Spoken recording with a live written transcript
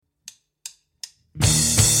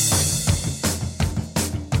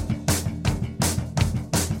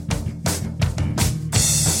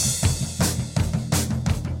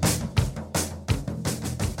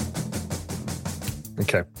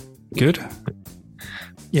Okay. Good.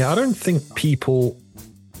 Yeah, I don't think people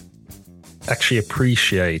actually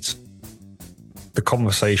appreciate the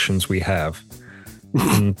conversations we have.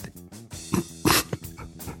 And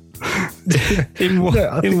In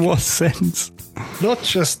what sense? not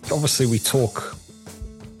just, obviously, we talk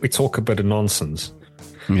a bit of nonsense,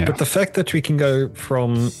 Yeah. but the fact that we can go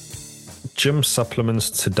from gym supplements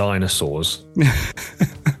to dinosaurs,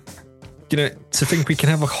 to think we can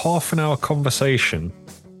have a half an hour conversation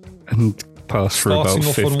And pass through about starting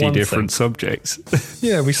off on 50 one different thing. subjects.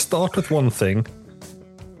 Yeah, we start with one thing,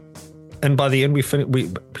 and by the end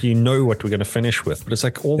you know what we're going to finish with. But it's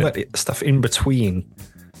like all that stuff in between.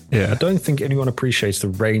 Yeah. I don't think anyone appreciates the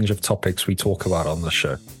range of topics we talk about on the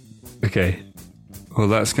show. Okay. Well,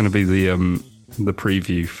 that's going to be the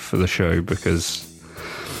preview for the show because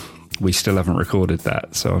we still haven't recorded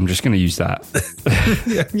that. So I'm just going to use that.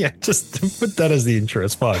 yeah, just put that as the intro.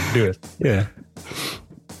 It's fine. Do it. Yeah.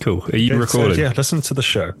 Cool. Are you recording? So, yeah, listen to the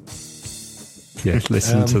show. Yeah,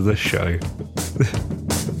 listen to the show.